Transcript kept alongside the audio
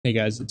Hey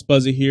guys, it's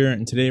Buzza here,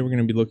 and today we're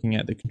going to be looking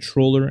at the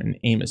controller and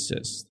aim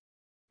assist.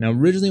 Now,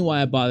 originally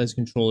why I bought this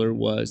controller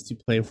was to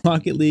play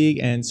Rocket League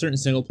and certain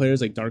single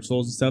players like Dark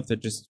Souls and stuff that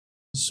just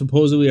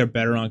supposedly are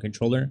better on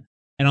controller.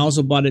 And I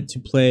also bought it to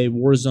play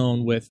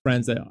Warzone with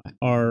friends that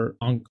are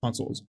on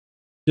consoles.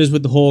 Just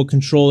with the whole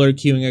controller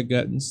queuing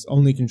against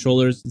only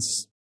controllers,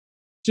 it's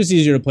just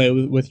easier to play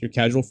with your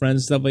casual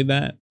friends and stuff like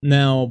that.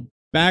 Now,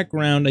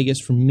 background, I guess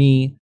for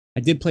me,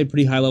 I did play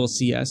pretty high level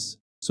CS.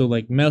 So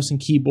like mouse and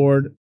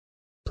keyboard,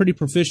 pretty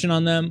proficient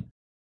on them,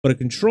 but a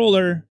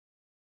controller,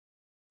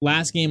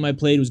 last game I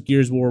played was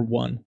Gears of War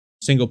 1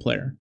 single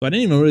player, so I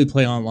didn't even really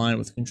play online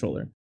with a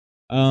controller.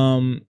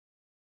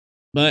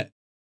 But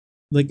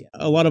like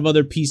a lot of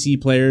other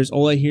PC players,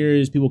 all I hear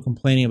is people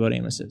complaining about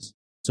aim assist.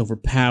 It's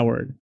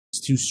overpowered,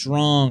 it's too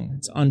strong,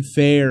 it's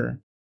unfair,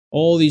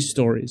 all these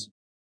stories.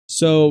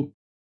 So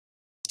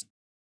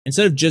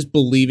instead of just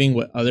believing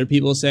what other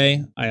people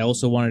say, I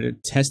also wanted to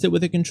test it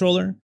with a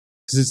controller,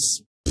 because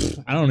it's,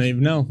 I don't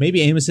even know.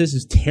 Maybe aim assist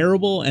is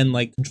terrible and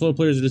like controller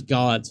players are just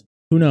gods.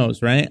 Who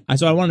knows, right?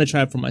 So I wanted to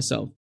try it for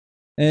myself.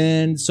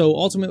 And so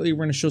ultimately we're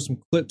going to show some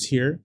clips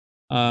here.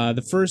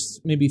 The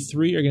first maybe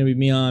 3 are going to be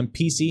me on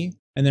PC,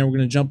 and then we're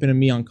going to jump into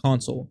me on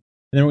console.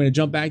 And then we're going to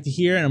jump back to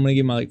here, and I'm going to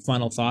give my like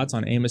final thoughts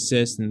on aim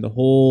assist and the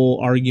whole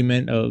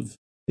argument of,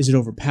 is it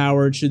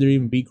overpowered? Should there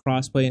even be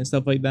crossplay and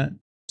stuff like that?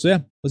 So yeah,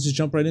 let's just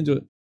jump right into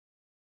it.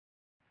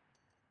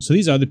 So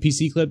these are the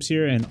PC clips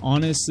here, and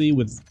honestly,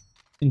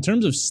 in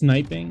terms of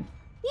sniping,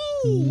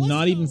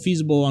 not even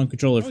feasible on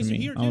controller for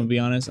me. I'm gonna be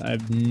honest, I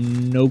have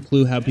no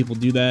clue how people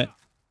do that.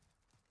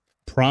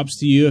 Props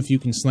to you if you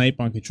can snipe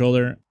on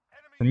controller.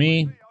 For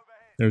me,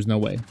 there's no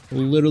way.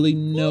 Literally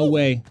no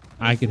way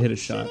I could hit a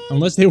shot.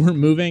 Unless they weren't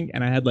moving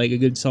and I had like a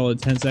good solid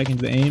 10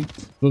 seconds to aim.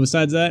 But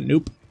besides that,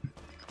 nope.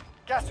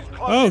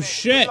 Oh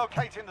shit!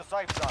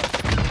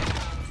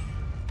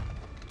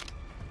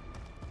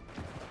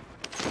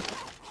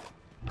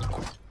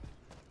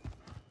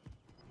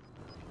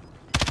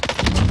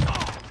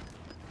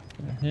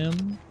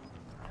 Him.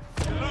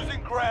 You're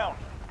losing ground.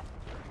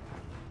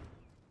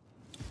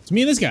 It's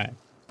me and this guy.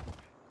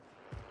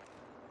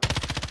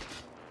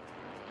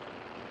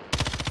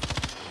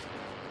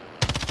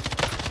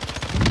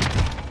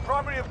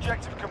 Primary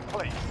objective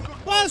complete.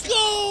 Let's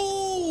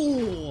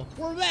go!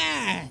 We're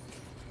back!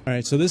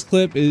 Alright, so this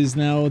clip is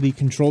now the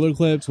controller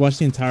clips. Watch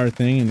the entire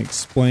thing and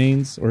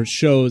explains or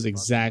shows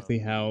exactly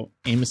how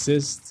aim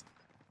assist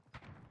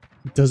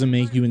doesn't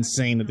make you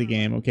insane at the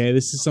game, okay?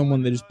 This is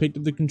someone that just picked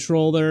up the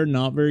controller,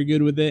 not very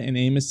good with it, and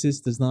aim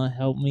assist does not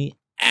help me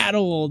at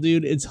all,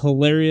 dude. It's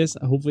hilarious.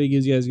 Hopefully it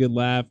gives you guys a good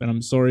laugh, and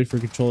I'm sorry for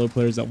controller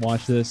players that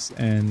watch this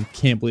and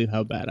can't believe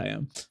how bad I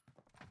am.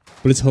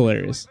 But it's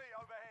hilarious.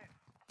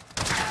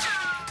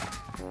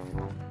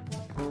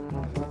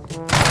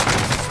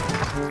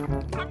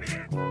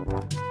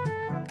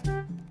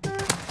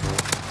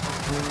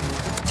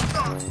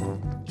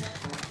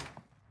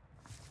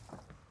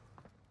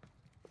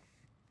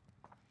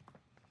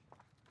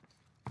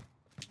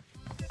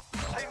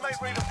 Teammate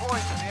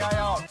redeployed to the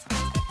AR.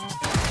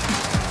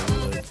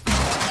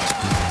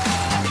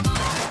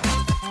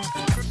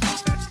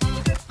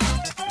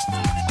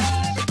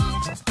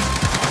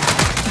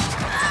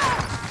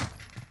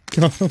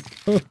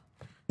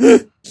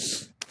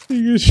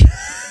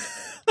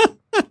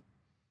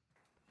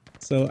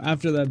 So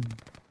after that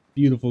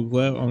beautiful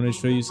clip, I'm going to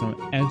show you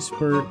some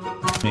expert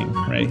thing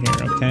right here,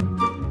 okay?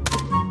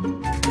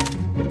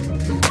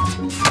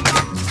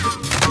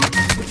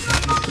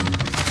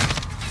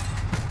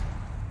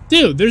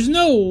 Dude, there's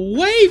no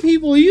way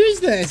people use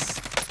this!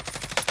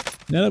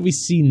 Now that we've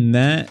seen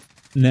that,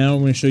 now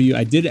I'm going to show you,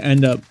 I did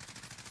end up,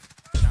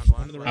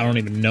 I don't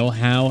even know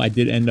how, I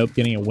did end up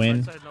getting a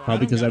win.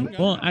 Probably because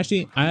well,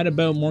 actually, I had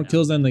about more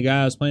kills than the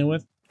guy I was playing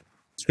with.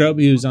 Scrub,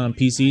 he was on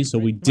PC, so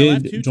we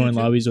did join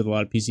lobbies with a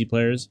lot of PC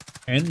players,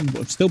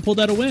 and still pulled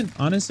out a win,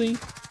 honestly.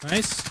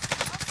 Nice.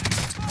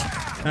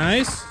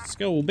 Nice. Let's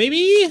go, baby!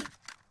 Is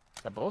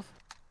that both?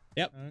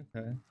 Yep.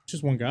 Okay.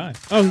 Just one guy.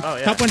 Oh,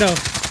 yeah. Top window.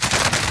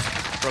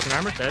 Broken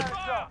armor, dead.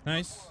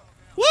 Nice.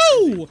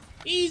 Woo!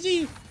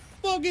 Easy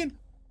fucking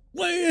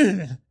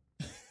win!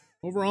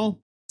 Overall,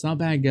 it's not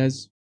bad,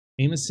 guys.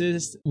 Aim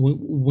assist,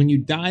 when you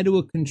die to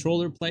a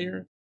controller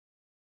player,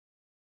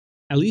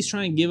 at least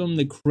try and give him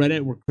the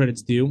credit where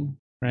credit's due,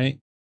 right?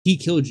 He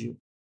killed you.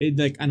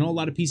 Like, I know a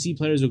lot of PC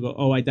players will go,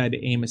 oh, I died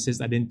to aim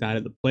assist, I didn't die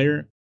to the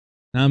player.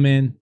 Nah,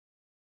 man.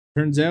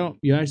 Turns out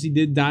you actually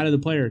did die to the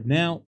player.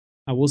 Now,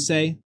 I will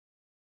say,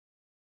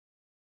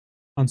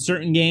 on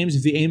certain games,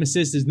 if the aim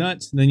assist is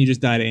nuts, then you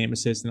just die to aim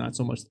assist and not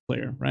so much the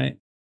player, right?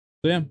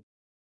 So yeah,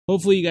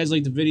 hopefully you guys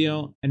liked the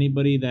video.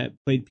 Anybody that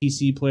played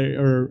PC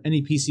player, or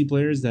any PC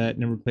players that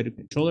never played a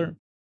controller,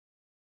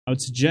 I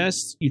would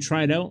suggest you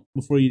try it out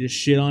before you just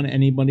shit on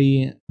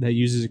anybody that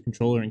uses a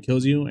controller and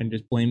kills you and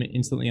just blame it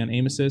instantly on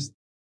aim assist.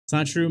 It's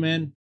not true,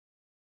 man.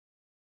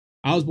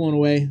 I was blown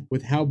away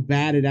with how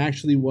bad it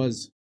actually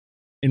was.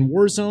 In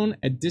Warzone,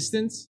 at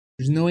distance,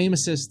 there's no aim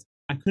assist.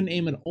 I couldn't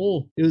aim at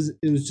all. It was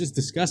just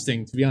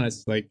disgusting, to be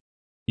honest. Like,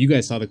 you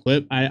guys saw the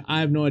clip. I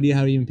have no idea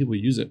how even people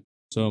use it.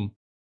 So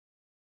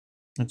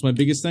that's my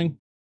biggest thing.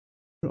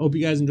 I hope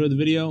you guys enjoyed the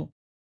video.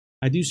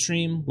 I do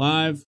stream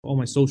live, all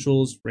my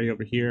socials right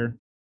over here.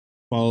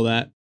 Follow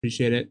that.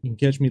 Appreciate it. You can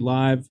catch me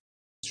live,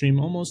 stream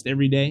almost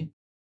every day.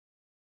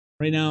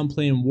 Right now I'm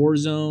playing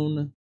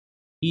Warzone,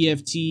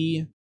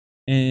 EFT,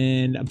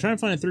 and I'm trying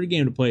to find a third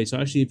game to play. So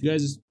actually, if you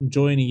guys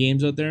enjoy any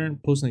games out there,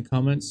 post in the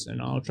comments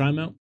and I'll try them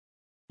out.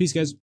 Peace,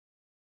 guys.